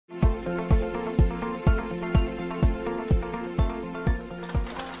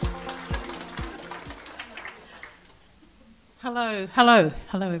Hello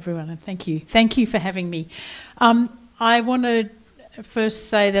everyone, and thank you for having me. I want to first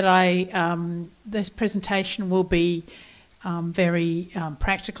say that this presentation will be very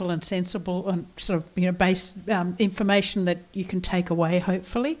practical and sensible and sort of based information that you can take away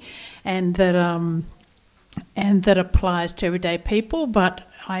hopefully, and that applies to everyday people. But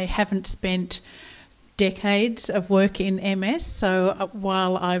I haven't spent decades of work in MS, so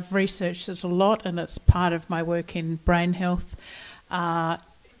while I've researched it a lot and it's part of my work in brain health,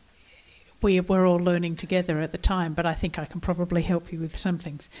 we're all learning together at the time, but I think I can probably help you with some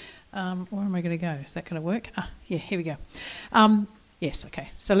things. Where am I going to go? Is that going to work? Yeah, here we go. Yes, okay,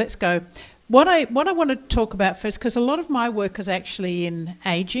 so let's go. What I want to talk about first, because a lot of my work is actually in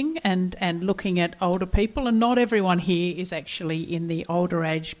ageing and looking at older people, and not everyone here is actually in the older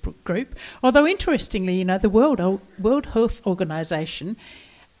age group. Although interestingly, the World Health Organization,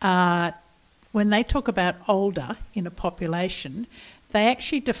 when they talk about older in a population, they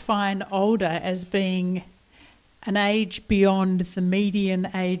actually define older as being an age beyond the median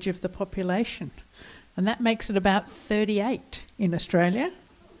age of the population. And that makes it about 38 in Australia.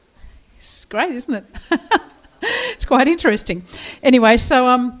 It's great, isn't it? It's quite interesting. Anyway,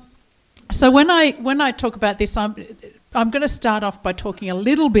 so when I talk about this, I'm going to start off by talking a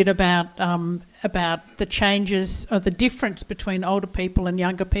little bit about the changes or the difference between older people and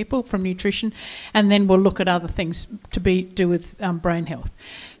younger people from nutrition, and then we'll look at other things to do with brain health.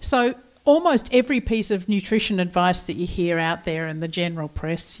 So almost every piece of nutrition advice that you hear out there in the general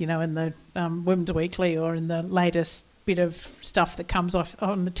press, in the Women's Weekly or in the latest bit of stuff that comes off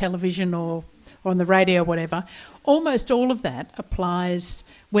on the television or on the radio or whatever, almost all of that applies,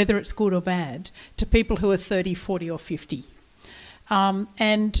 whether it's good or bad, to people who are 30, 40 or 50.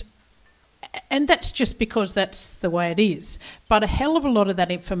 And that's just because that's the way it is. But a hell of a lot of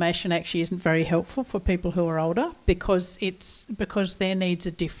that information actually isn't very helpful for people who are older because their needs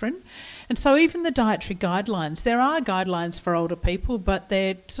are different. And so even the dietary guidelines, there are guidelines for older people, but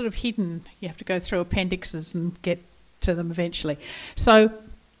they're sort of hidden. You have to go through appendixes and get to them eventually. So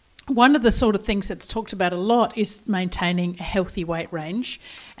one of the sort of things that's talked about a lot is maintaining a healthy weight range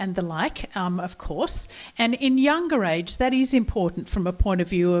and the like, of course. And in younger age, that is important from a point of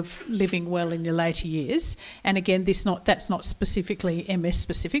view of living well in your later years. And again, that's not specifically MS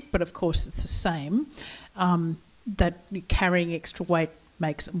specific, but of course it's the same, that carrying extra weight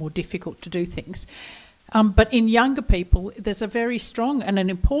makes it more difficult to do things. But in younger people, there's a very strong and an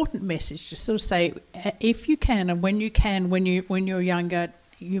important message to sort of say, if you can and when you're younger,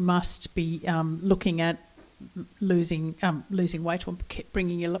 you must be looking at losing weight or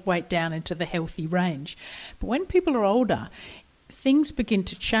bringing your weight down into the healthy range. But when people are older, things begin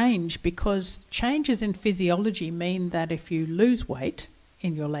to change because changes in physiology mean that if you lose weight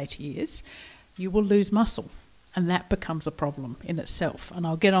in your later years, you will lose muscle, and that becomes a problem in itself. And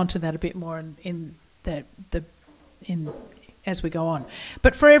I'll get onto that a bit more as we go on.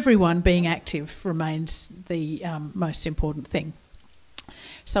 But for everyone, being active remains the most important thing.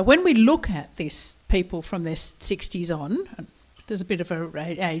 So when we look at this, people from their 60s on, and there's a bit of a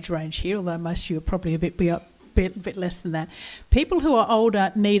age range here, although most of you are probably a bit less than that. People who are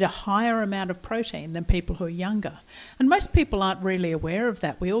older need a higher amount of protein than people who are younger. And most people aren't really aware of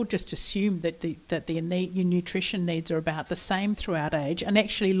that. We all just assume that your nutrition needs are about the same throughout age. And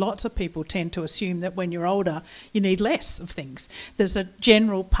actually lots of people tend to assume that when you're older, you need less of things. There's a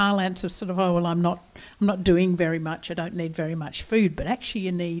general parlance of sort of, oh, well, I'm not doing very much. I don't need very much food. But actually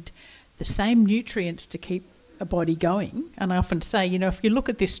you need the same nutrients to keep a body going. And I often say, if you look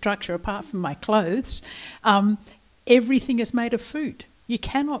at this structure, apart from my clothes, everything is made of food. You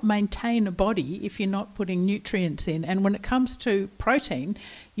cannot maintain a body if you're not putting nutrients in. And when it comes to protein,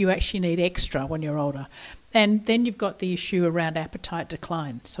 you actually need extra when you're older. And then you've got the issue around appetite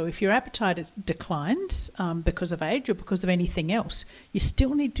decline. So if your appetite declines because of age or because of anything else, you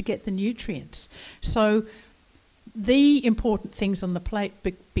still need to get the nutrients. So the important things on the plate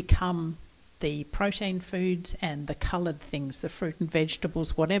become the protein foods and the coloured things, the fruit and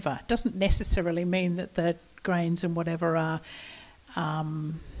vegetables, whatever. It doesn't necessarily mean that the grains and whatever are a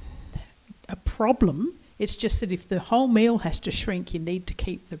problem. It's just that if the whole meal has to shrink, you need to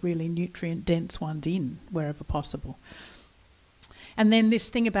keep the really nutrient-dense ones in wherever possible. And then this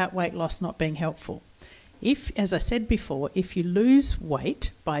thing about weight loss not being helpful. If, as I said before, if you lose weight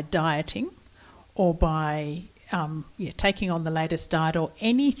by dieting or by taking on the latest diet or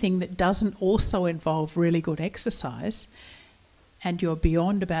anything that doesn't also involve really good exercise, and you're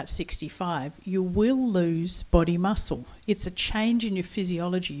beyond about 65, you will lose body muscle. It's a change in your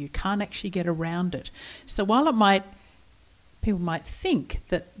physiology. You can't actually get around it. So while people might think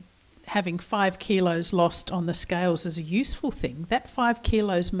that having 5 kilos lost on the scales is a useful thing, that 5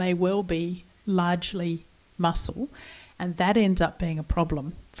 kilos may well be largely muscle, and that ends up being a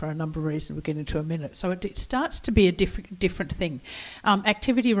problem for a number of reasons we'll get into in a minute. So it starts to be a different thing.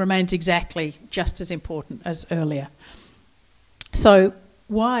 Activity remains exactly just as important as earlier. So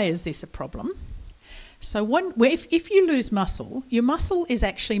why is this a problem? So if you lose muscle, your muscle is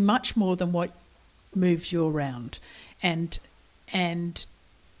actually much more than what moves you around. And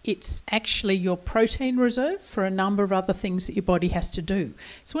it's actually your protein reserve for a number of other things that your body has to do.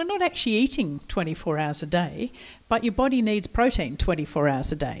 So we're not actually eating 24 hours a day, but your body needs protein 24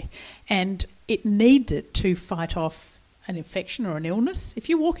 hours a day. And it needs it to fight off an infection or an illness. If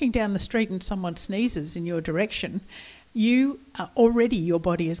you're walking down the street and someone sneezes in your direction, your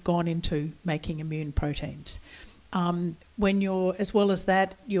body has gone into making immune proteins. As well as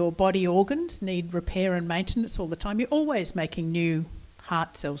that, your body organs need repair and maintenance all the time. You're always making new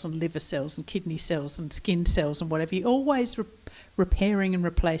heart cells and liver cells and kidney cells and skin cells and whatever. You're always repairing and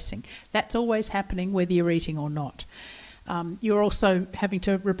replacing. That's always happening whether you're eating or not. You're also having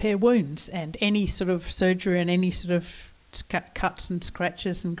to repair wounds, and any sort of surgery and any sort of cuts and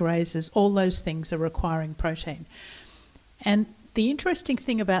scratches and grazes, all those things are requiring protein. And the interesting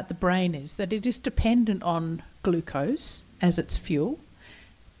thing about the brain is that it is dependent on glucose as its fuel,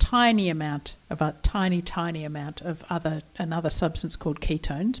 tiny amount of another substance called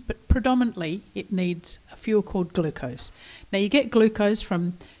ketones, but predominantly it needs a fuel called glucose. Now you get glucose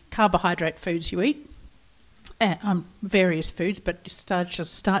from carbohydrate foods you eat, various foods, but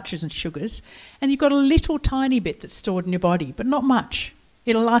starches and sugars, and you've got a little tiny bit that's stored in your body, but not much.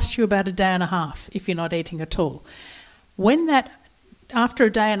 It'll last you about a day and a half if you're not eating at all. After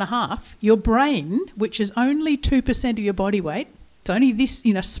a day and a half, your brain, which is only 2% of your body weight, it's only this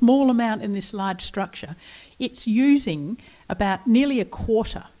small amount in this large structure, it's using about nearly a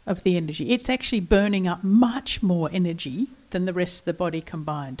quarter of the energy. It's actually burning up much more energy than the rest of the body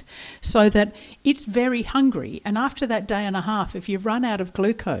combined. So that it's very hungry, and after that day and a half, if you've run out of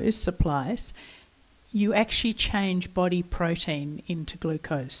glucose supplies, you actually change body protein into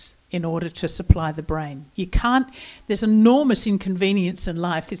glucose in order to supply the brain. There's enormous inconvenience in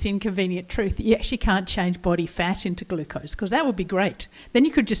life, this inconvenient truth that you actually can't change body fat into glucose, because that would be great. Then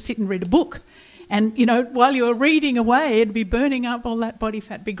you could just sit and read a book, and while you're reading away, it'd be burning up all that body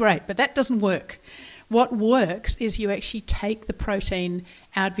fat, be great, but that doesn't work. What works is you actually take the protein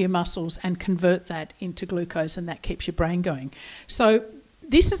out of your muscles and convert that into glucose, and that keeps your brain going. So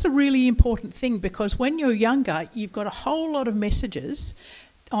this is a really important thing, because when you're younger, you've got a whole lot of messages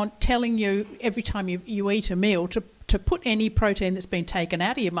on telling you every time you eat a meal to put any protein that's been taken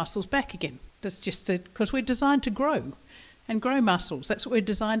out of your muscles back again. That's just because we're designed to grow and grow muscles. That's what we're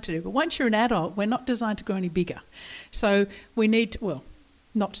designed to do. But once you're an adult, we're not designed to grow any bigger. So we need to,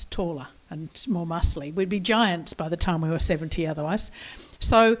 not taller and more muscly. We'd be giants by the time we were 70 otherwise.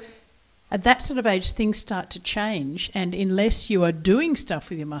 So at that sort of age, things start to change, and unless you are doing stuff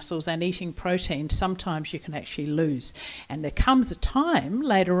with your muscles and eating protein, sometimes you can actually lose. And there comes a time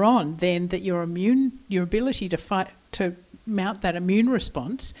later on then that your ability to mount that immune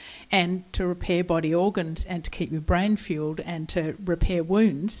response and to repair body organs and to keep your brain fueled and to repair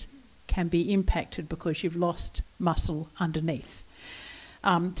wounds can be impacted because you've lost muscle underneath.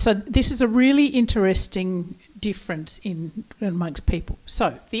 So this is a really interesting difference amongst people.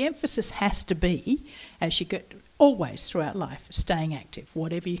 So the emphasis has to be, as you get always throughout life, staying active,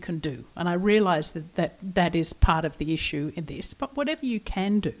 whatever you can do. And I realise that is part of the issue in this, but whatever you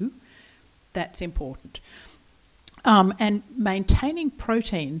can do, that's important. And maintaining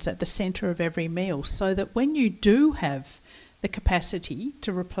proteins at the centre of every meal, so that when you do have the capacity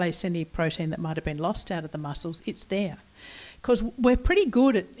to replace any protein that might have been lost out of the muscles, it's there. Because we're pretty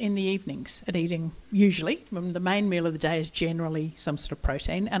good in the evenings at eating, usually. The main meal of the day is generally some sort of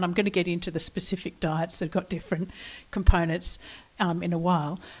protein, and I'm going to get into the specific diets that have got different components in a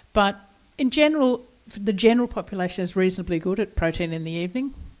while. But in general, the general population is reasonably good at protein in the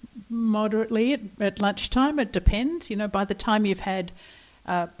evening, moderately at lunchtime. It depends. By the time you've had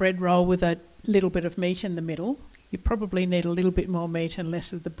a bread roll with a little bit of meat in the middle, you probably need a little bit more meat and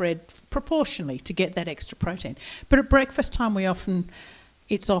less of the bread proportionally to get that extra protein. But at breakfast time,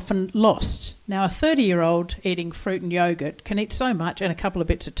 it's often lost. Now, a 30-year-old eating fruit and yoghurt can eat so much, and a couple of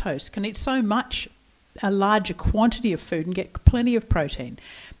bits of toast, can eat so much, a larger quantity of food and get plenty of protein.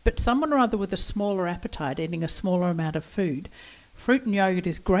 But someone or other with a smaller appetite, eating a smaller amount of food, fruit and yoghurt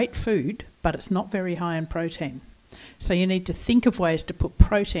is great food, but it's not very high in protein. So you need to think of ways to put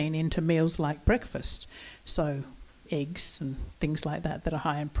protein into meals like breakfast. So eggs and things like that that are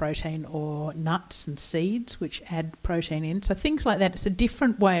high in protein, or nuts and seeds which add protein in. So things like that. It's a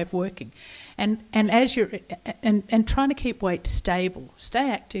different way of working, and as you're and trying to keep weight stable, stay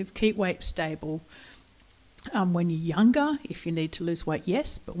active, keep weight stable. When you're younger, if you need to lose weight,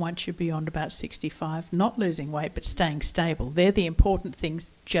 yes, but once you're beyond about 65, not losing weight but staying stable. They're the important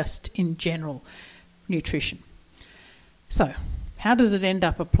things just in general nutrition. So how does it end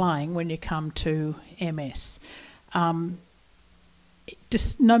up applying when you come to MS?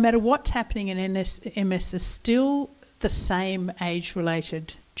 Just no matter what's happening in MS, there's still the same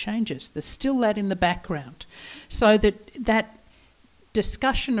age-related changes. There's still that in the background. So that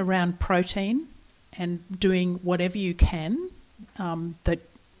discussion around protein and doing whatever you can that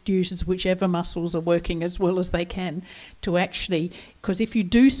uses whichever muscles are working as well as they can to actually, because if you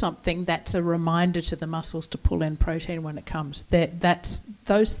do something, that's a reminder to the muscles to pull in protein when it comes.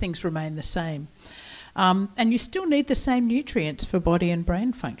 Those things remain the same. And you still need the same nutrients for body and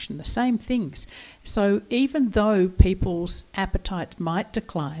brain function, the same things. So even though people's appetites might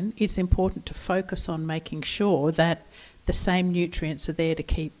decline, it's important to focus on making sure that the same nutrients are there to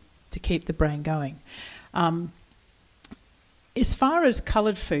keep the brain going. As far as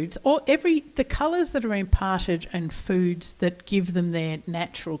coloured foods, the colours that are imparted in foods that give them their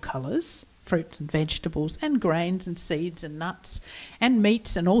natural colours, fruits and vegetables and grains and seeds and nuts and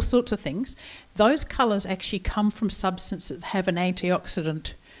meats and all sorts of things, those colours actually come from substances that have an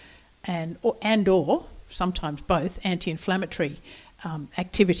antioxidant and or sometimes both anti-inflammatory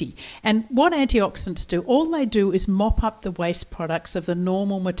activity. And what antioxidants do, all they do is mop up the waste products of the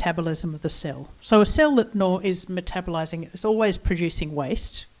normal metabolism of the cell. So a cell that is metabolizing is always producing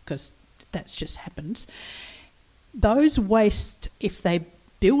waste, because that just happens. Those waste, if they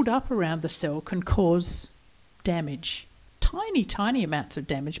build up around the cell, can cause damage. Tiny amounts of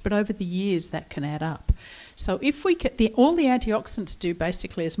damage, but over the years that can add up. So if we all the antioxidants do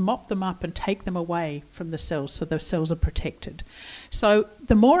basically is mop them up and take them away from the cells, so the cells are protected. So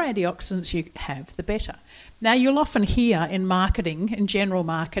the more antioxidants you have, the better. Now you'll often hear in marketing, in general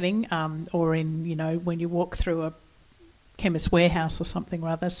marketing, or in, when you walk through a chemist warehouse or something or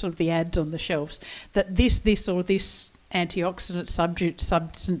other, sort of the ads on the shelves, that this or this antioxidant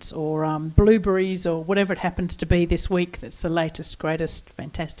substance or blueberries or whatever it happens to be this week that's the latest, greatest,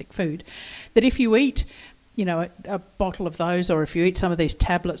 fantastic food, that if you eat, a bottle of those, or if you eat some of these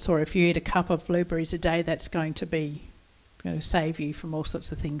tablets, or if you eat a cup of blueberries a day, that's going to save you from all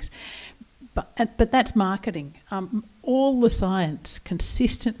sorts of things. But that's marketing. All the science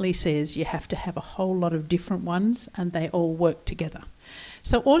consistently says you have to have a whole lot of different ones and they all work together.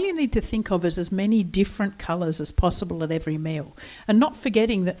 So all you need to think of is as many different colours as possible at every meal, and not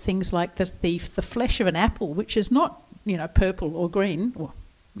forgetting that things like the flesh of an apple, which is not purple or green, or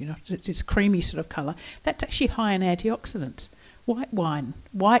it's creamy sort of colour, that's actually high in antioxidants.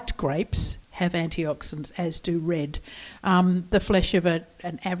 White grapes have antioxidants, as do red. The flesh of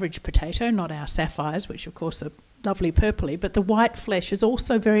an average potato, not our sapphires, which of course are lovely purpley, but the white flesh is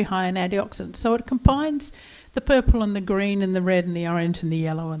also very high in antioxidants. So it combines the purple and the green and the red and the orange and the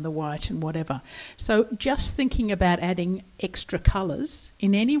yellow and the white and whatever. So just thinking about adding extra colours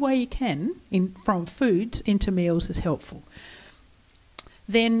in any way you can from foods into meals is helpful.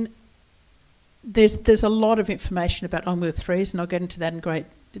 Then there's a lot of information about omega-3s, and I'll get into that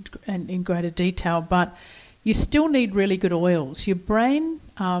in greater detail, but you still need really good oils. Your brain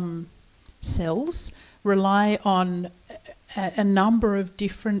cells rely on a number of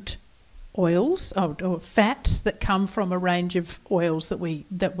different oils or fats that come from a range of oils that we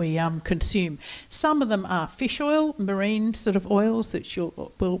consume. Some of them are fish oil, marine sort of oils that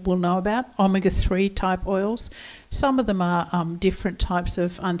we'll know about, omega-3 type oils. Some of them are different types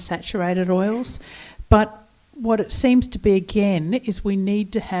of unsaturated oils. But what it seems to be again is we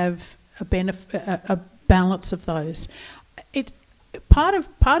need to have a balance of those. Part of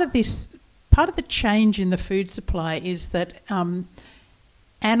the change in the food supply is that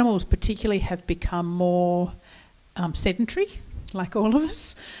animals particularly have become more sedentary, like all of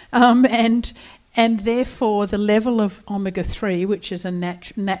us, and therefore the level of omega-3, which is a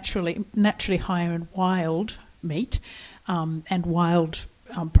naturally higher in wild meat and wild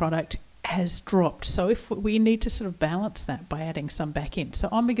product, has dropped. So if we need to sort of balance that by adding some back in. So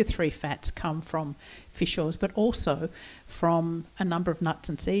omega-3 fats come from fish oils, but also from a number of nuts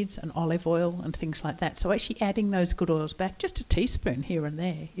and seeds and olive oil and things like that. So actually adding those good oils back, just a teaspoon here and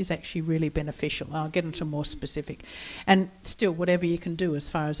there, is actually really beneficial. I'll get into more specific. And still, whatever you can do as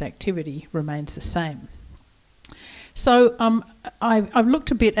far as activity remains the same. So I've looked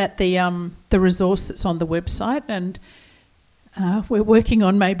a bit at the resource that's on the website, and We're working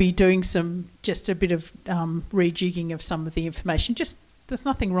on maybe doing just a bit of rejigging of some of the information. There's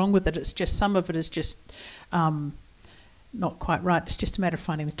nothing wrong with it. It's just some of it is just not quite right. It's just a matter of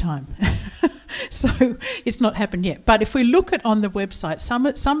finding the time. So it's not happened yet. But if we look at on the website, some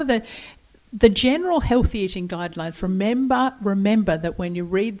of the general healthy eating guidelines, remember that when you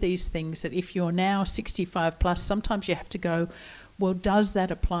read these things, that if you're now 65 plus, sometimes you have to go, well, does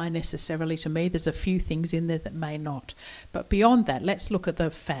that apply necessarily to me? There's a few things in there that may not. But beyond that, let's look at the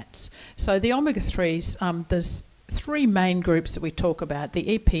fats. So the omega-3s, there's three main groups that we talk about,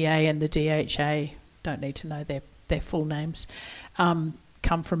 the EPA and the DHA, don't need to know their full names,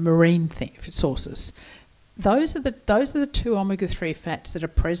 come from marine sources. Those are the two omega-3 fats that are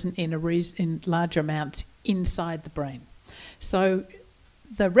present in large amounts inside the brain. So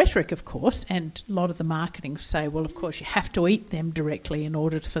the rhetoric, of course, and a lot of the marketing say, well, of course, you have to eat them directly in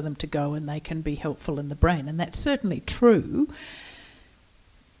order for them to go and they can be helpful in the brain. And that's certainly true.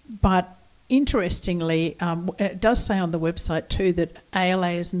 But interestingly, it does say on the website too that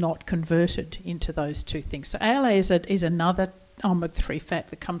ALA is not converted into those two things. So ALA is another omega-3 fat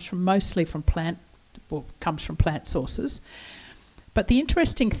that comes mostly from plant sources. But the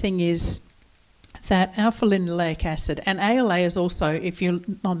interesting thing is that alpha-linoleic acid, and ALA is also, if you're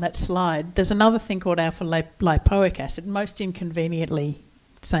on that slide, there's another thing called alpha-lipoic acid, most inconveniently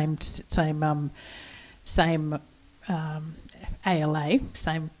same ALA,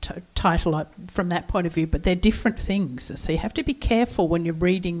 same title from that point of view, but they're different things. So you have to be careful when you're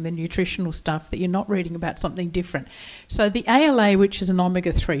reading the nutritional stuff that you're not reading about something different. So the ALA, which is an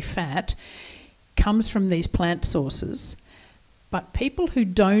omega-3 fat, comes from these plant sources, but people who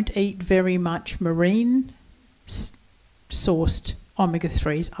don't eat very much marine sourced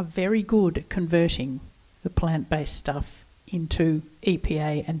omega-3s are very good at converting the plant-based stuff into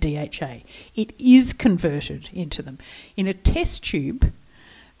EPA and DHA. It is converted into them. In a test tube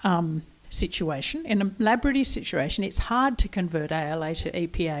situation, in a laboratory situation, it's hard to convert ALA to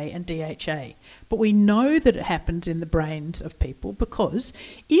EPA and DHA. But we know that it happens in the brains of people because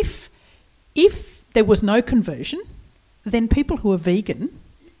if there was no conversion, then people who are vegan,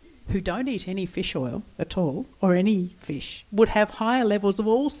 who don't eat any fish oil at all, or any fish, would have higher levels of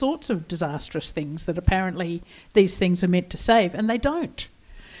all sorts of disastrous things that apparently these things are meant to save, and they don't.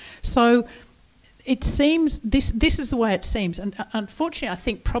 So it seems, this is the way it seems, and unfortunately I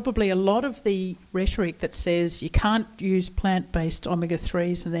think probably a lot of the rhetoric that says you can't use plant-based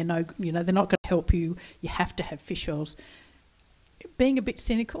omega-3s and they're not going to help you, you have to have fish oils. Being a bit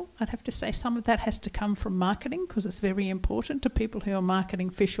cynical, I'd have to say some of that has to come from marketing, because it's very important to people who are marketing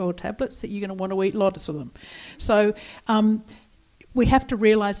fish oil tablets that you're going to want to eat lots of them. So we have to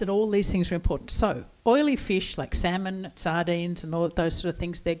realise that all these things are important. So oily fish like salmon, sardines and all those sort of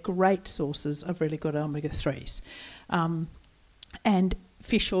things, they're great sources of really good omega-3s. And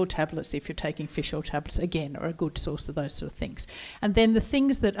fish oil tablets, if you're taking fish oil tablets, again, are a good source of those sort of things. And then the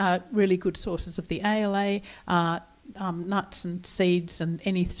things that are really good sources of the ALA are nuts and seeds and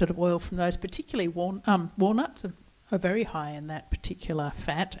any sort of oil from those, particularly walnuts are very high in that particular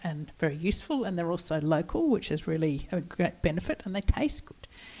fat and very useful, and they're also local, which is really a great benefit, and they taste good.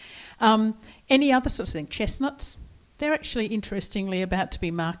 Any other sorts of thing, chestnuts, they're actually interestingly about to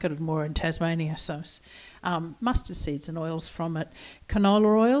be marketed more in Tasmania, so mustard seeds and oils from it,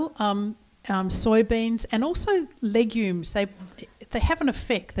 canola oil, soybeans, and also legumes. They have an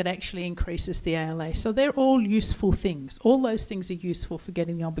effect that actually increases the ALA. So they're all useful things. All those things are useful for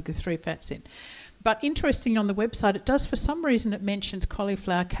getting the omega-3 fats in. But interesting, on the website, it does, for some reason, it mentions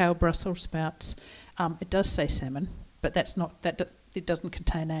cauliflower, kale, Brussels sprouts. It does say salmon, but it doesn't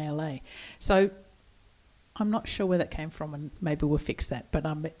contain ALA. So I'm not sure where that came from, and maybe we'll fix that. But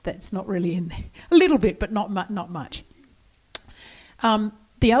that's not really in there. A little bit, but not much.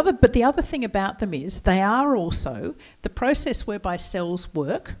 The other thing about them is they are also, the process whereby cells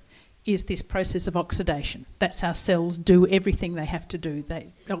work is this process of oxidation. That's how cells do everything they have to do.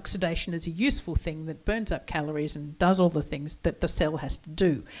 Oxidation is a useful thing that burns up calories and does all the things that the cell has to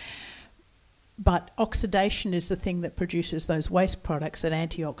do. But oxidation is the thing that produces those waste products that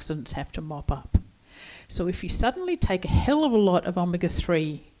antioxidants have to mop up. So if you suddenly take a hell of a lot of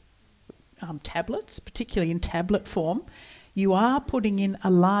omega-3 tablets, particularly in tablet form, you are putting in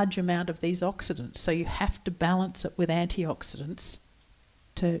a large amount of these oxidants, so you have to balance it with antioxidants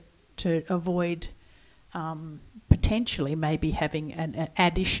to avoid potentially maybe having an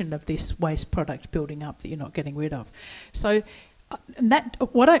addition of this waste product building up that you're not getting rid of. So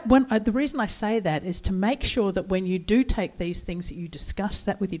the reason I say that is to make sure that when you do take these things, that you discuss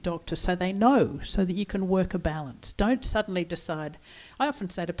that with your doctor so they know, so that you can work a balance. Don't suddenly decide. I often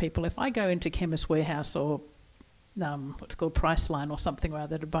say to people, if I go into Chemist Warehouse or what's called Priceline or something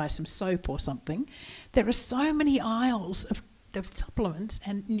rather, to buy some soap or something, there are so many aisles of supplements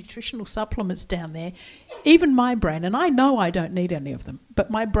and nutritional supplements down there. Even my brain, and I know I don't need any of them,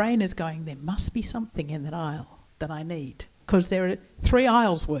 but my brain is going, there must be something in that aisle that I need, because there are 3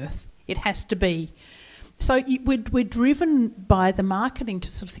 aisles worth. It has to be. So we're driven by the marketing to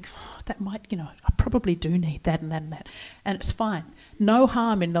sort of think, that might, I probably do need that and that and that. And it's fine. No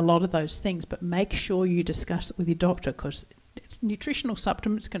harm in a lot of those things, but make sure you discuss it with your doctor, because nutritional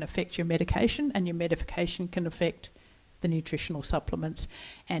supplements can affect your medication, and your medication can affect the nutritional supplements,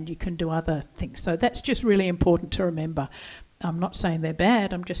 and you can do other things. So that's just really important to remember. I'm not saying they're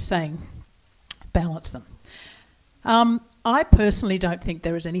bad, I'm just saying balance them. I personally don't think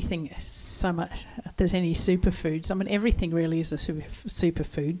there is anything there's any superfoods. I mean, everything really is a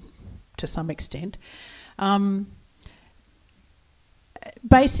superfood to some extent.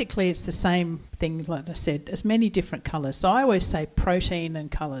 Basically, it's the same thing, like I said, as many different colours. So I always say protein and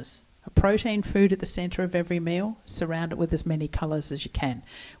colours. A protein food at the centre of every meal, surround it with as many colours as you can.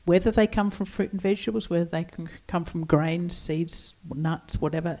 Whether they come from fruit and vegetables, whether they can come from grains, seeds, nuts,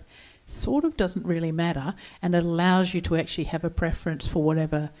 whatever, sort of doesn't really matter, and it allows you to actually have a preference for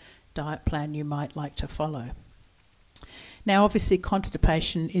whatever diet plan you might like to follow. Now, obviously,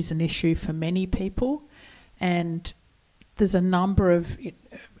 constipation is an issue for many people, and there's a number of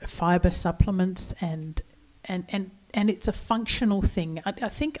fibre supplements and it's a functional thing. I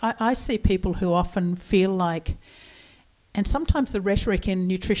think I see people who often feel like, and sometimes the rhetoric in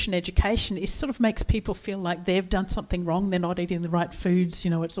nutrition education is sort of makes people feel like they've done something wrong, they're not eating the right foods,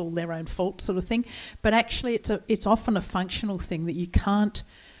 it's all their own fault sort of thing. But actually it's often a functional thing that you can't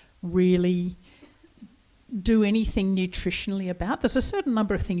really do anything nutritionally about. There's a certain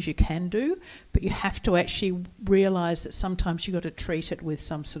number of things you can do, but you have to actually realise that sometimes you've got to treat it with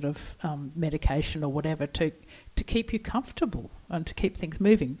some sort of medication or whatever to keep you comfortable and to keep things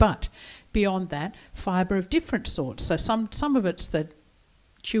moving. But beyond that, fibre of different sorts. So some of it's the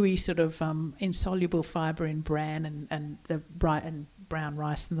chewy sort of insoluble fibre in bran and the bright and brown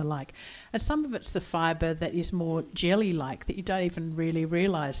rice and the like. And some of it's the fibre that is more jelly-like, that you don't even really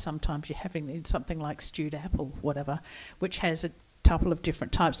realise sometimes you're having in something like stewed apple, whatever, which has a couple of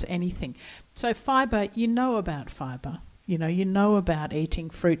different types of anything. So fibre, about fibre. You know about eating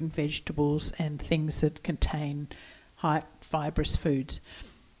fruit and vegetables and things that contain high fibrous foods.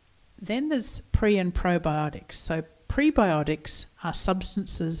 Then there's pre and probiotics. So prebiotics are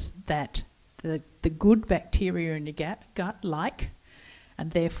substances that the good bacteria in your gut like,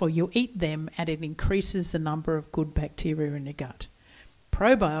 and therefore you eat them and it increases the number of good bacteria in your gut.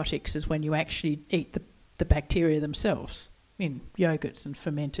 Probiotics is when you actually eat the bacteria themselves in yogurts and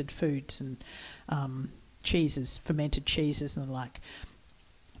fermented foods and cheeses, fermented cheeses and the like.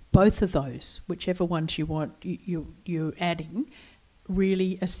 Both of those, whichever ones you want, you're adding,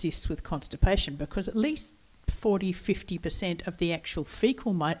 really assist with constipation, because at least 40-50% of the actual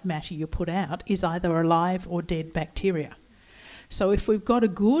fecal matter you put out is either alive or dead bacteria. So if we've got a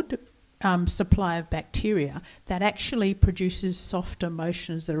good supply of bacteria, that actually produces softer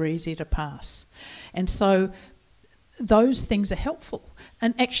motions that are easier to pass. And so those things are helpful.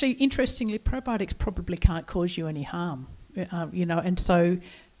 And actually, interestingly, probiotics probably can't cause you any harm, and so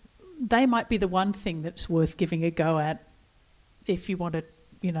they might be the one thing that's worth giving a go at if you want to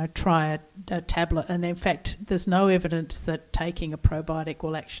try a tablet. And in fact, there's no evidence that taking a probiotic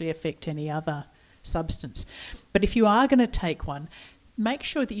will actually affect any other substance. But if you are going to take one, make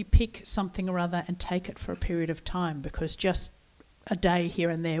sure that you pick something or other and take it for a period of time, because just a day here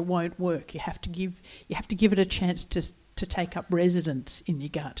and there won't work. You have to give it a chance to take up residence in your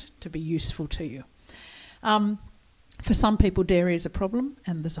gut to be useful to you. For some people, dairy is a problem,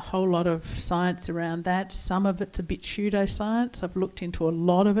 and there's a whole lot of science around that. Some of it's a bit pseudoscience. I've looked into a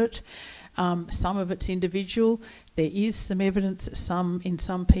lot of it. Some of it's individual. There is some evidence that in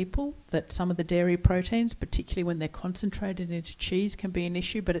some people that some of the dairy proteins, particularly when they're concentrated into cheese, can be an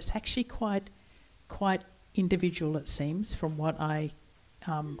issue, but it's actually quite individual, it seems, from what I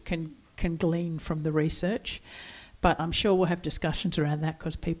can glean from the research. But I'm sure we'll have discussions around that,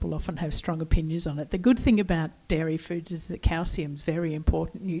 because people often have strong opinions on it. The good thing about dairy foods is that calcium is a very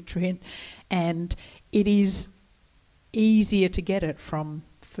important nutrient, and it is easier to get it from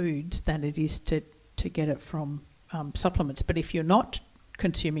foods than it is to get it from supplements. But if you're not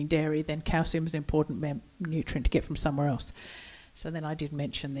consuming dairy, then calcium is an important nutrient to get from somewhere else. So then I did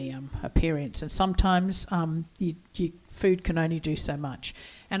mention the appearance, and sometimes your food can only do so much.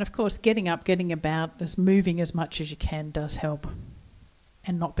 And of course, getting up, getting about, moving as much as you can does help,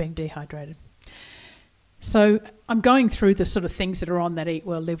 and not being dehydrated. So I'm going through the sort of things that are on that Eat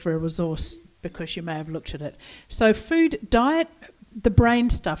Well, Live Well resource because you may have looked at it. So food, diet, the brain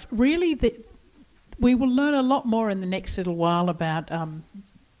stuff, really we will learn a lot more in the next little while about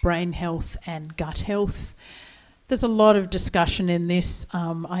brain health and gut health. There's a lot of discussion in this.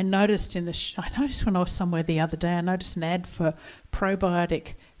 I noticed when I was somewhere the other day, I noticed an ad for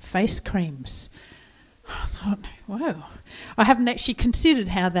probiotic face creams. I thought, wow. I haven't actually considered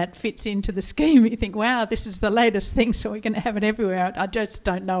how that fits into the scheme. You think, wow, this is the latest thing, so we're going to have it everywhere. I just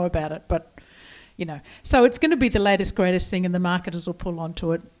don't know about it, but, So it's going to be the latest, greatest thing, and the marketers will pull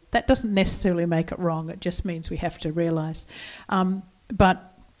onto it. That doesn't necessarily make it wrong. It just means we have to realise.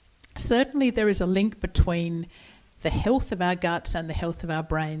 But certainly there is a link between the health of our guts and the health of our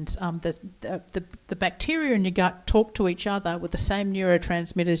brains. The bacteria in your gut talk to each other with the same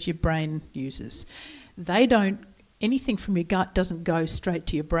neurotransmitters your brain uses. Anything from your gut doesn't go straight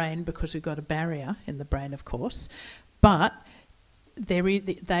to your brain because we've got a barrier in the brain, of course, but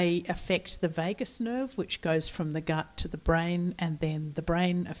they affect the vagus nerve, which goes from the gut to the brain, and then the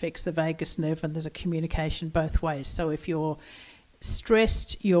brain affects the vagus nerve, and there's a communication both ways. So if you're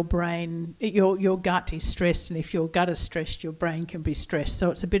stressed, your gut is stressed, and if your gut is stressed, your brain can be stressed.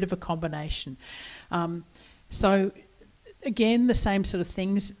 So it's a bit of a combination. So again, the same sort of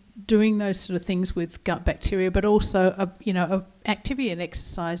things, doing those sort of things with gut bacteria, but also activity and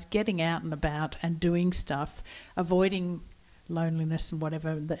exercise, getting out and about and doing stuff, avoiding loneliness and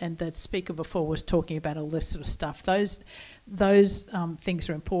whatever. And the speaker before was talking about all this sort of stuff. Those things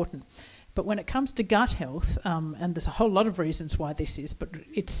are important. But when it comes to gut health, and there's a whole lot of reasons why this is, but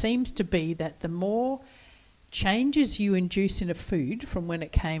it seems to be that the more changes you induce in a food from when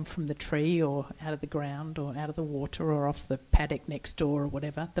it came from the tree or out of the ground or out of the water or off the paddock next door or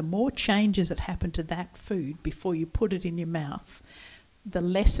whatever, the more changes that happen to that food before you put it in your mouth, the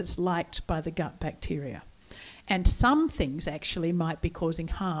less it's liked by the gut bacteria. And some things actually might be causing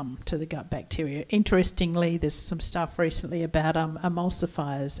harm to the gut bacteria. Interestingly, there's some stuff recently about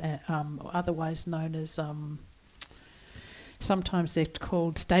emulsifiers, otherwise known as, sometimes they're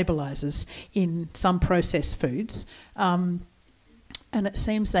called stabilisers in some processed foods. And it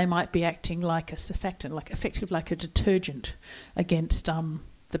seems they might be acting like a surfactant, effective like a detergent against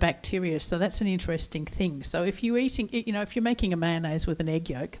the bacteria. So that's an interesting thing. So if you're making a mayonnaise with an egg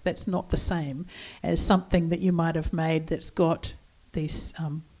yolk, that's not the same as something that you might have made that's got these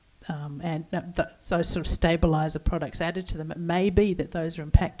those sort of stabiliser products added to them. It may be that those are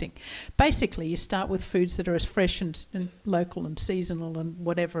impacting. Basically, you start with foods that are as fresh and local and seasonal and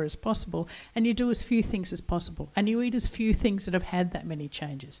whatever as possible, and you do as few things as possible, and you eat as few things that have had that many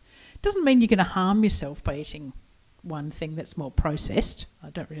changes. It doesn't mean you're going to harm yourself by eating one thing that's more processed.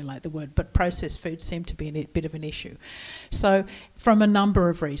 I don't really like the word, but processed foods seem to be a bit of an issue. So from a number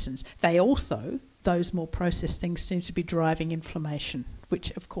of reasons. Those more processed things seem to be driving inflammation, which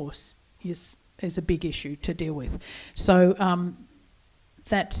of course is a big issue to deal with. So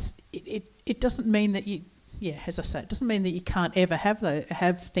it doesn't mean that as I say, it doesn't mean that you can't ever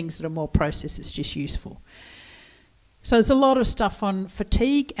have things that are more processed. It's just useful. So there's a lot of stuff on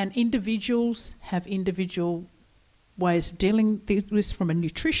fatigue, and individuals have individual ways of dealing with this from a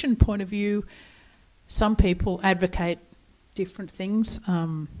nutrition point of view. Some people advocate different things.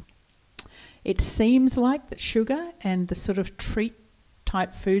 It seems like that sugar and the sort of treat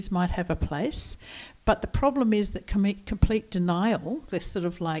type foods might have a place, but the problem is that complete denial, this sort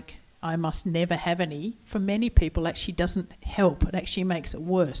of like I must never have any, for many people actually doesn't help. It actually makes it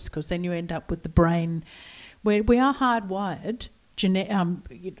worse, because then you end up with the brain where we are hardwired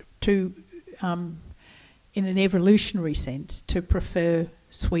to in an evolutionary sense, to prefer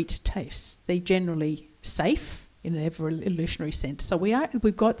sweet tastes. They're generally safe in an evolutionary sense. So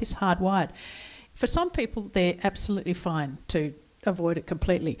we've got this hardwired. For some people, they're absolutely fine to avoid it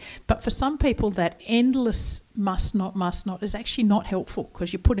completely. But for some people, that endless must not is actually not helpful,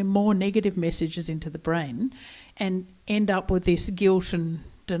 because you put in more negative messages into the brain and end up with this guilt and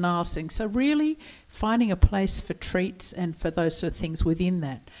denial thing. So really finding a place for treats and for those sort of things within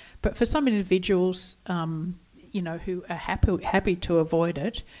that. But for some individuals, who are happy to avoid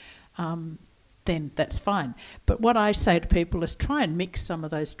it, then that's fine. But what I say to people is try and mix some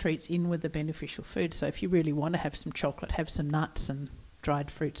of those treats in with the beneficial food. So if you really want to have some chocolate, have some nuts and dried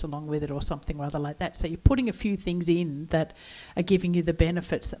fruits along with it, or something rather like that. So you're putting a few things in that are giving you the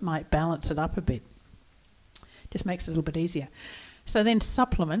benefits that might balance it up a bit. Just makes it a little bit easier. So then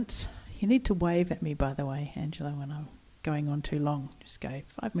supplements. You need to wave at me, by the way, Angela, when I'm going on too long. Just go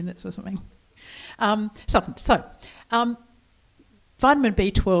 5 minutes or something. Supplements. So vitamin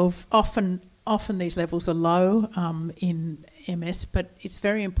B12, often these levels are low in MS, but it's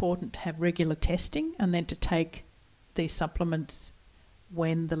very important to have regular testing and then to take these supplements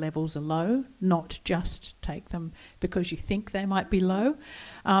when the levels are low, not just take them because you think they might be low.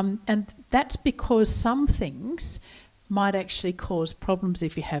 And that's because some things might actually cause problems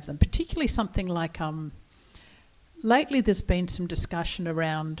if you have them, particularly something like lately there's been some discussion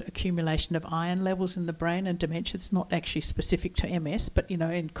around accumulation of iron levels in the brain and dementia. It's not actually specific to MS, but, you know,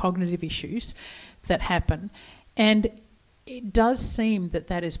 in cognitive issues that happen. And it does seem that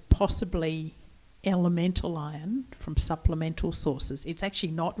that is possibly elemental iron from supplemental sources. It's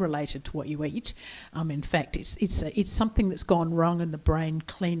actually not related to what you eat. In fact, it's something that's gone wrong in the brain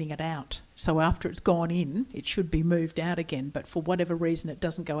cleaning it out. So after it's gone in, it should be moved out again, but for whatever reason it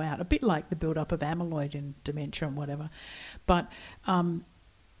doesn't go out. A bit like the build-up of amyloid in dementia and whatever. But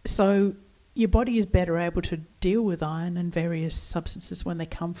so your body is better able to deal with iron and various substances when they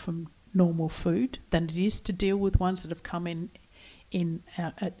come from normal food than it is to deal with ones that have come in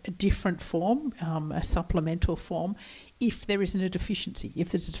a different form, a supplemental form, if there isn't a deficiency. If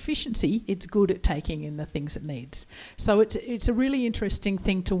there's a deficiency, it's good at taking in the things it needs. So it's a really interesting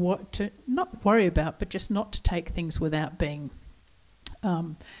thing to not worry about, but just not to take things without being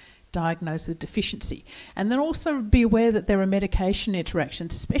diagnosed with deficiency. And then also be aware that there are medication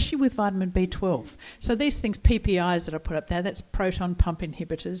interactions, especially with vitamin B12. So these things, PPIs that I put up there, that's proton pump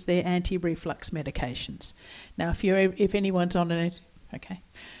inhibitors. They're anti-reflux medications. Now, if anyone's on an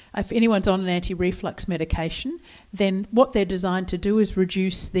anti-reflux medication, then what they're designed to do is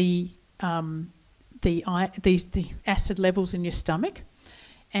reduce the acid levels in your stomach.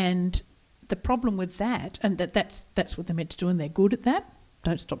 And the problem with that, and that's what they're meant to do, and they're good at that.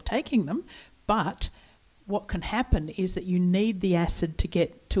 Don't stop taking them. But what can happen is that you need the acid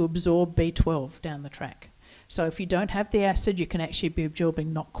to absorb B12 down the track. So if you don't have the acid, you can actually be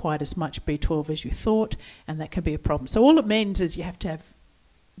absorbing not quite as much B12 as you thought, and that can be a problem. So all it means is you have to have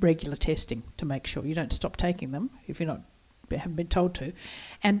regular testing to make sure you don't stop taking them if you haven't been told to.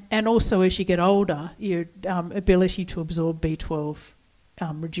 And also as you get older, your ability to absorb B12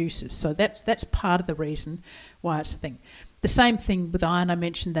 reduces. So that's part of the reason why it's a thing. The same thing with iron, I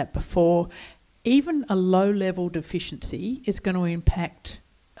mentioned that before. Even a low-level deficiency is going to impact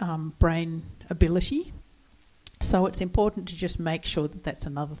brain ability. So it's important to just make sure that that's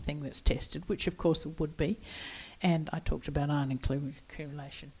another thing that's tested, which of course it would be. And I talked about iron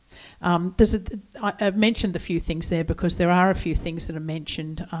accumulation. I've mentioned a few things there because there are a few things that are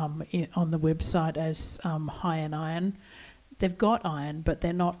mentioned on the website as high in iron. They've got iron, but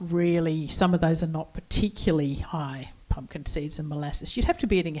they're not really, some of those are not particularly high. Pumpkin seeds and molasses. You'd have to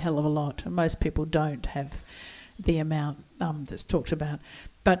be eating a hell of a lot, and most people don't have the amount that's talked about.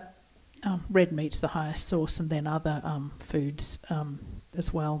 But red meat's the highest source, and then other foods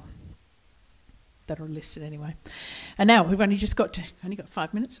as well that are listed anyway. And now we've only got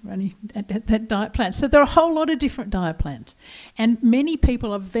 5 minutes. We're only at that diet plan. So there are a whole lot of different diet plans, and many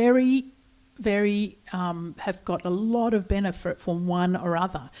people are very have got a lot of benefit from one or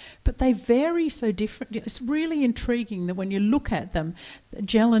other, but they vary so different. It's really intriguing that when you look at them, the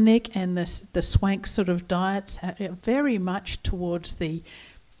Jelinek and the Swank sort of diets are very much towards the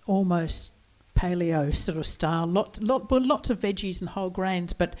almost paleo sort of style. Lots of veggies and whole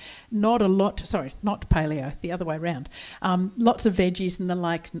grains, but not a lot. Sorry, not paleo. The other way around. Lots of veggies and the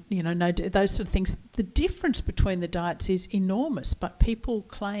like. No, those sort of things. The difference between the diets is enormous, but people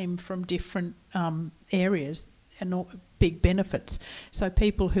claim from different areas big benefits. So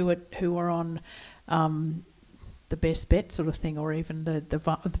people who are on the best bet sort of thing, or even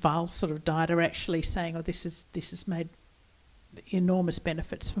the Val sort of diet, are actually saying, "Oh, this has made enormous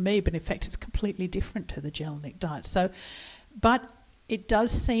benefits for me," but in fact it's completely different to the Jelinek diet. So, but it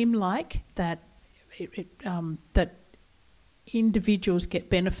does seem like that that individuals get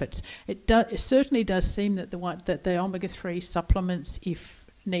benefits. It certainly does seem that the omega-3 supplements, if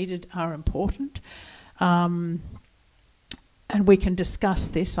needed, are important. And we can discuss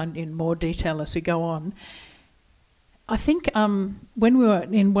this in more detail as we go on. I think when we were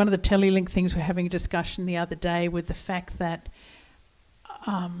in one of the Telelink things, we were having a discussion the other day with the fact that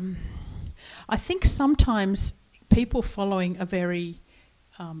I think sometimes people following a very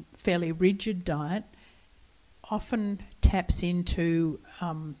fairly rigid diet often taps into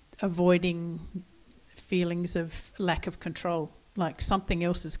avoiding feelings of lack of control, like something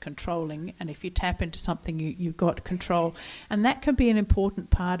else is controlling, and if you tap into something, you've got control. And that can be an important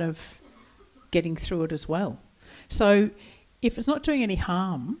part of getting through it as well. So if it's not doing any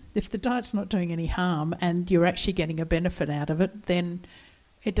harm, if the diet's not doing any harm and you're actually getting a benefit out of it, then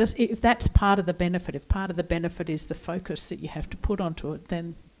it does. If that's part of the benefit, if part of the benefit is the focus that you have to put onto it,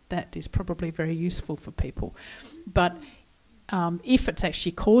 then that is probably very useful for people. But if it's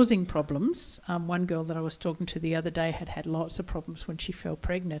actually causing problems, one girl that I was talking to the other day had lots of problems when she fell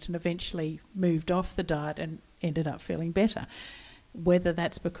pregnant and eventually moved off the diet and ended up feeling better. Whether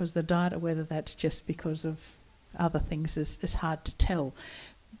that's because of the diet or whether that's just because of other things is hard to tell.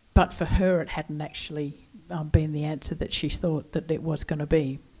 But for her, it hadn't actually been the answer that she thought that it was going to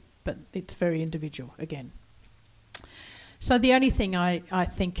be. But it's very individual again. So the only thing I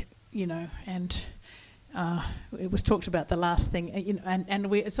think, you know, and it was talked about the last thing, you know, and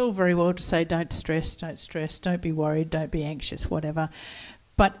it's all very well to say don't stress, don't be worried, don't be anxious, whatever.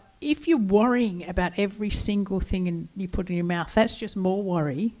 But if you're worrying about every single thing you put in your mouth, that's just more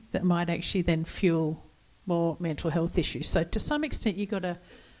worry that might actually then fuel more mental health issues. So to some extent, you've got to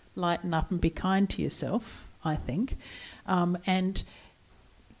lighten up and be kind to yourself, I think, and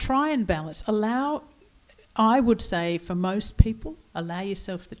try and balance. I would say for most people, allow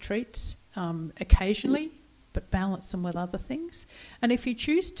yourself the treats occasionally, but balance them with other things. And if you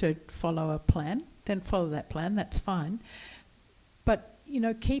choose to follow a plan, then follow that plan, that's fine. But, you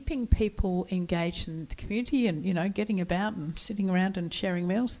know, keeping people engaged in the community and, you know, getting about and sitting around and sharing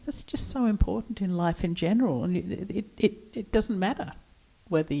meals, that's just so important in life in general. And it doesn't matter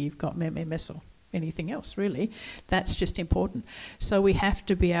whether you've got MS or anything else, really. That's just important. So we have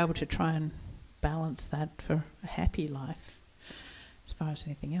to be able to try and balance that for a happy life as far as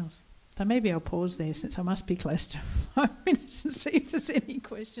anything else. So maybe I'll pause there since I must be close to 5 minutes and see if there's any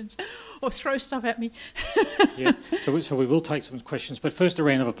questions or throw stuff at me. Yeah, so we will take some questions, but first a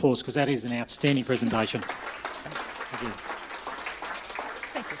round of applause because that is an outstanding presentation. Thank you.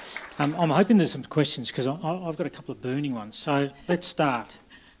 Thank you. I'm hoping there's some questions because I've got a couple of burning ones. So let's start.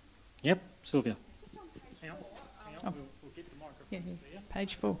 Yep, Sylvia. Hang on. We'll get the microphone to you.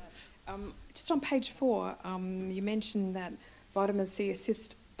 Page 4. Just on page 4, you mentioned that vitamin C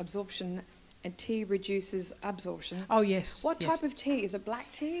assists absorption and tea reduces absorption. Oh, yes. What type of tea? Is it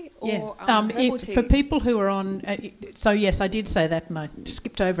black tea or yeah. herbal tea? For people who are on... so, yes, I did say that and I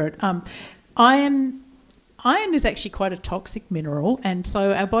skipped over it. Iron is actually quite a toxic mineral, and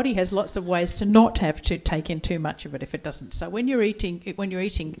so our body has lots of ways to not have to take in too much of it if it doesn't. So when you're eating,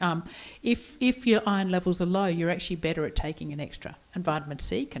 if your iron levels are low, you're actually better at taking an extra. And vitamin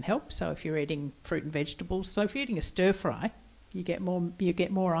C can help. So if you're eating fruit and vegetables, so if you're eating a stir fry, you get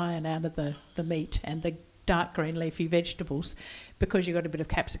more iron out of the meat and the dark green leafy vegetables because you've got a bit of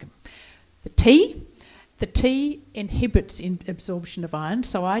capsicum. The tea inhibits absorption of iron,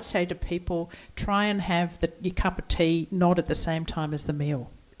 so I say to people, try and have your cup of tea not at the same time as the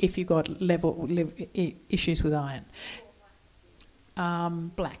meal if you've got issues with iron.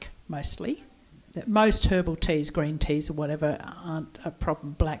 Black, mostly. Most herbal teas, green teas or whatever, aren't a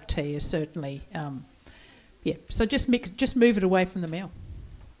problem. Black tea is certainly... yeah, so just move it away from the meal.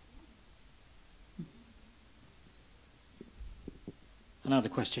 Another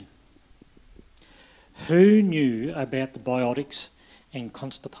question. Who knew about the biotics and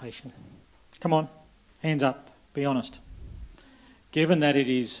constipation? Come on, hands up, be honest. Given that it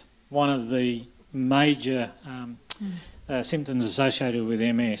is one of the major symptoms associated with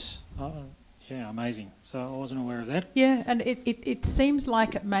MS, yeah, amazing. So I wasn't aware of that. Yeah, and it seems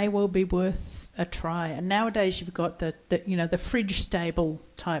like it may well be worth a try. And nowadays you've got the fridge stable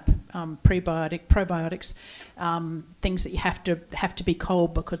type probiotics, things that you have to be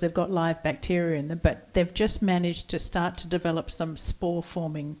cold because they've got live bacteria in them. But they've just managed to start to develop some spore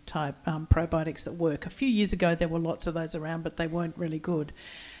forming type probiotics that work. A few years ago there were lots of those around, but they weren't really good.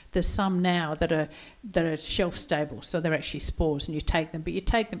 There's some now that are shelf stable, so they're actually spores, and you take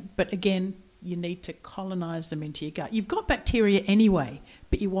them. But again, you need to colonise them into your gut. You've got bacteria anyway,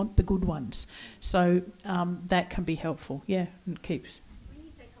 but you want the good ones. So that can be helpful. Yeah, and it keeps. When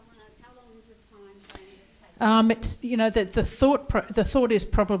you say colonise, how long is the time frame? It's the thought is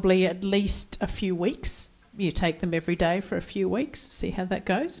probably at least a few weeks. You take them every day for a few weeks, see how that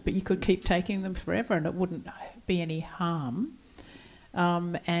goes. But you could keep taking them forever, and it wouldn't be any harm.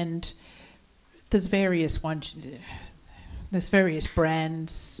 And there's various ones. There's various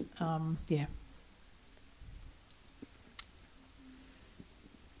brands, yeah.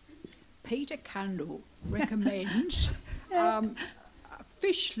 Peter Candle recommends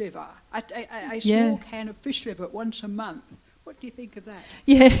fish liver, a small can of fish liver once a month. What do you think of that?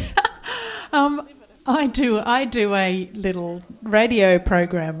 Yeah, I do a little radio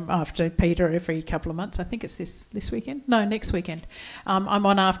program after Peter every couple of months. I think it's this weekend. No, next weekend. I'm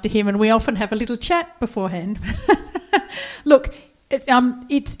on after him, and we often have a little chat beforehand. Look,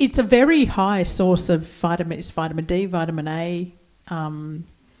 it's a very high source of vitamin D, vitamin A,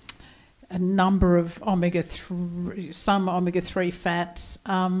 a number of some omega-3 fats,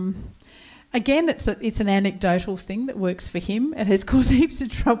 Again, it's an anecdotal thing that works for him. It has caused heaps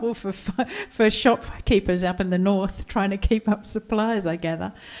of trouble for shopkeepers up in the north trying to keep up supplies, I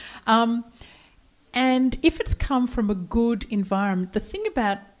gather. And if it's come from a good environment, the thing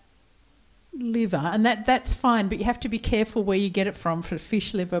about liver, and that's fine, but you have to be careful where you get it from for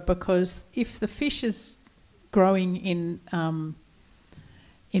fish liver, because if the fish is growing in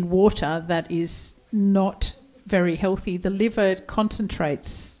water that is not very healthy, the liver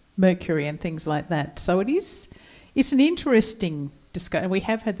concentrates mercury and things like that. So it's an interesting discussion. We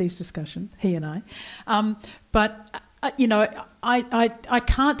have had these discussions, he and I. But I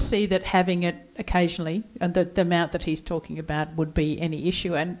can't see that having it occasionally, and the amount that he's talking about, would be any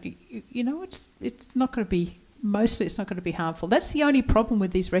issue. And it's not going to be, mostly it's not going to be harmful. That's the only problem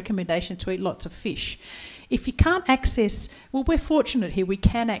with these recommendations to eat lots of fish. If you can't access, well, we're fortunate here, we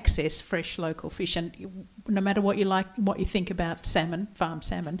can access fresh local fish, and no matter what you think about salmon, farmed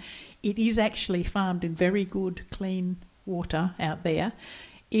salmon, it is actually farmed in very good, clean water out there.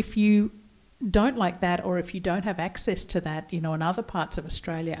 If you don't like that, or if you don't have access to that, in other parts of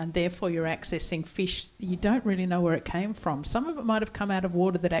Australia, and therefore you're accessing fish, you don't really know where it came from. Some of it might have come out of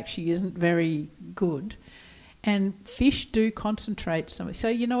water that actually isn't very good, and fish do concentrate some. So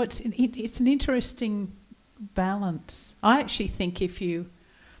it's an interesting balance. I actually think if you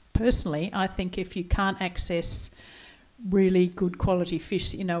can't access really good quality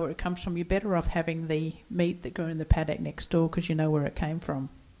fish that you know where it comes from, you're better off having the meat that grew in the paddock next door, because you know where it came from.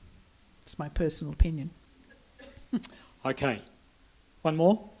 It's my personal opinion. Okay, one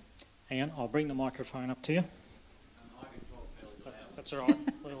more. Hang on, I'll bring the microphone up to you. I can talk fairly loud. That's all right.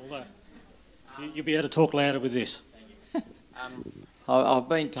 You'll be able to talk louder with this. I've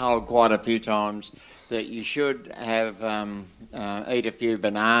been told quite a few times that you should have eat a few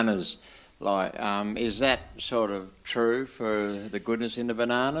bananas. Is that sort of true for the goodness in the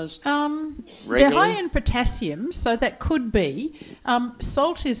bananas? They're high in potassium, so that could be.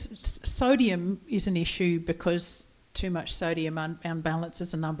 Sodium is an issue because too much sodium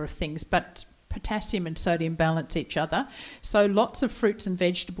unbalances a number of things, but potassium and sodium balance each other. So lots of fruits and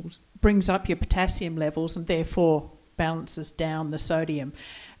vegetables brings up your potassium levels and therefore balances down the sodium.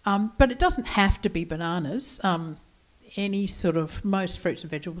 But it doesn't have to be bananas. Most fruits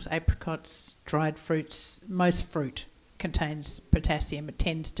and vegetables, apricots, dried fruits, most fruit contains potassium. It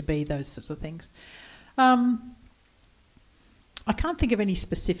tends to be those sorts of things. I can't think of any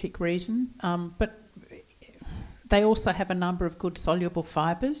specific reason, but they also have a number of good soluble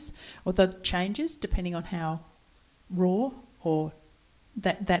fibres, although it changes depending on how raw, or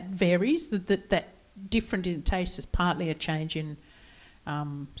that varies. That different in taste is partly a change in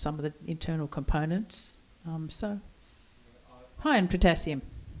some of the internal components. High in potassium.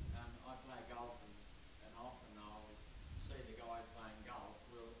 I play golf, and often I'll see the guys playing golf.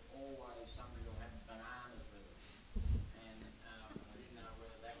 Somebody will have bananas with it. And I didn't know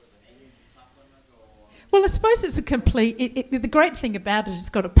whether that was an energy supplement or... Well, I suppose it's a complete... the great thing about it is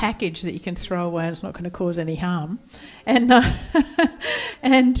it's got a package that you can throw away and it's not going to cause any harm. And,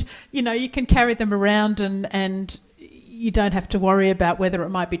 you can carry them around and you don't have to worry about whether it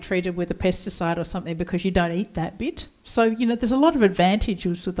might be treated with a pesticide or something, because you don't eat that bit. So, there's a lot of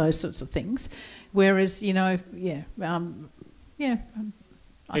advantages with those sorts of things. Whereas, I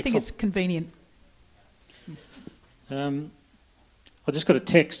think it's convenient. I just got a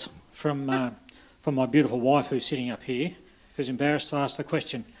text from my beautiful wife, who's sitting up here, who's embarrassed to ask the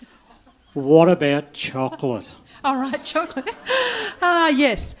question, what about chocolate? All right, chocolate.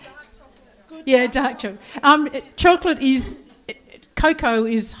 Yes. Yeah, dark chocolate. Cocoa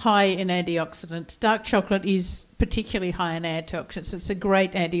is high in antioxidants. Dark chocolate is particularly high in antioxidants. It's a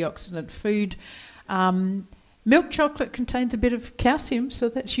great antioxidant food. Milk chocolate contains a bit of calcium, so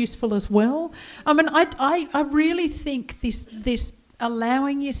that's useful as well. I mean, I really think this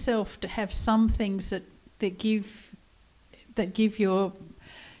allowing yourself to have some things that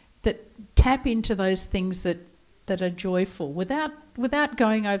tap into those things that are joyful without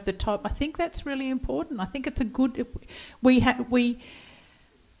going over the top. I think that's really important. I think it's a good... We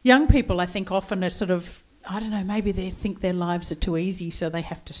young people, I think, often are sort of, I don't know, maybe they think their lives are too easy, so they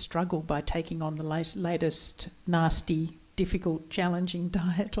have to struggle by taking on the latest nasty, difficult, challenging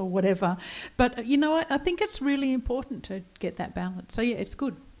diet or whatever. But, I think it's really important to get that balance. So, yeah, it's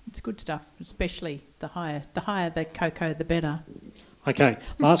good. It's good stuff, especially the higher the cocoa, the better. Okay,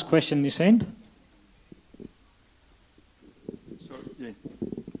 last question this end.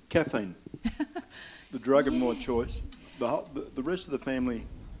 Caffeine, the drug of my choice. The rest of the family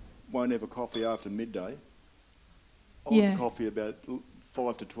won't have a coffee after midday. I'll have coffee about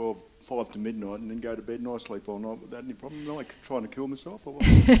 5 to 12, 5 to midnight, and then go to bed and I sleep all night without any problem. Am I trying to kill myself or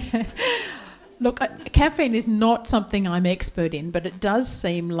what? Look, caffeine is not something I'm expert in, but it does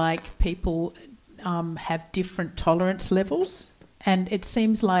seem like people have different tolerance levels, and it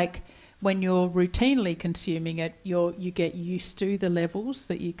seems like when you're routinely consuming it, you get used to the levels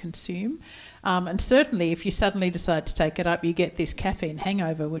that you consume. And certainly if you suddenly decide to take it up, you get this caffeine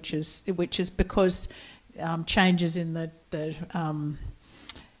hangover, which is because changes in the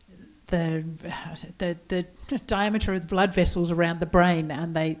diameter of the blood vessels around the brain,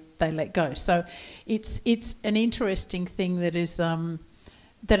 and they let go. So it's an interesting thing that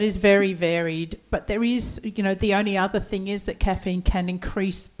is very varied, but there is, the only other thing is that caffeine can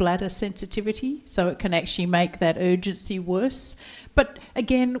increase bladder sensitivity, so it can actually make that urgency worse. But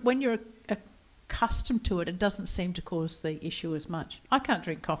again, when you're accustomed to it, it doesn't seem to cause the issue as much. I can't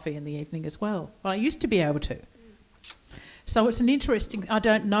drink coffee in the evening as well, but I used to be able to. So it's an interesting, I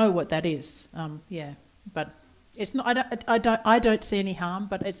don't know what that is, but it's not, I don't see any harm,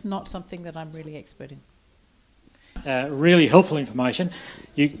 but it's not something that I'm really expert in. Really helpful information.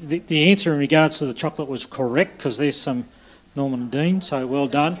 The answer in regards to the chocolate was correct, because there's some Norman Dean, so well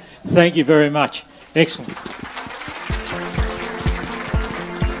done. Thank you very much. Excellent.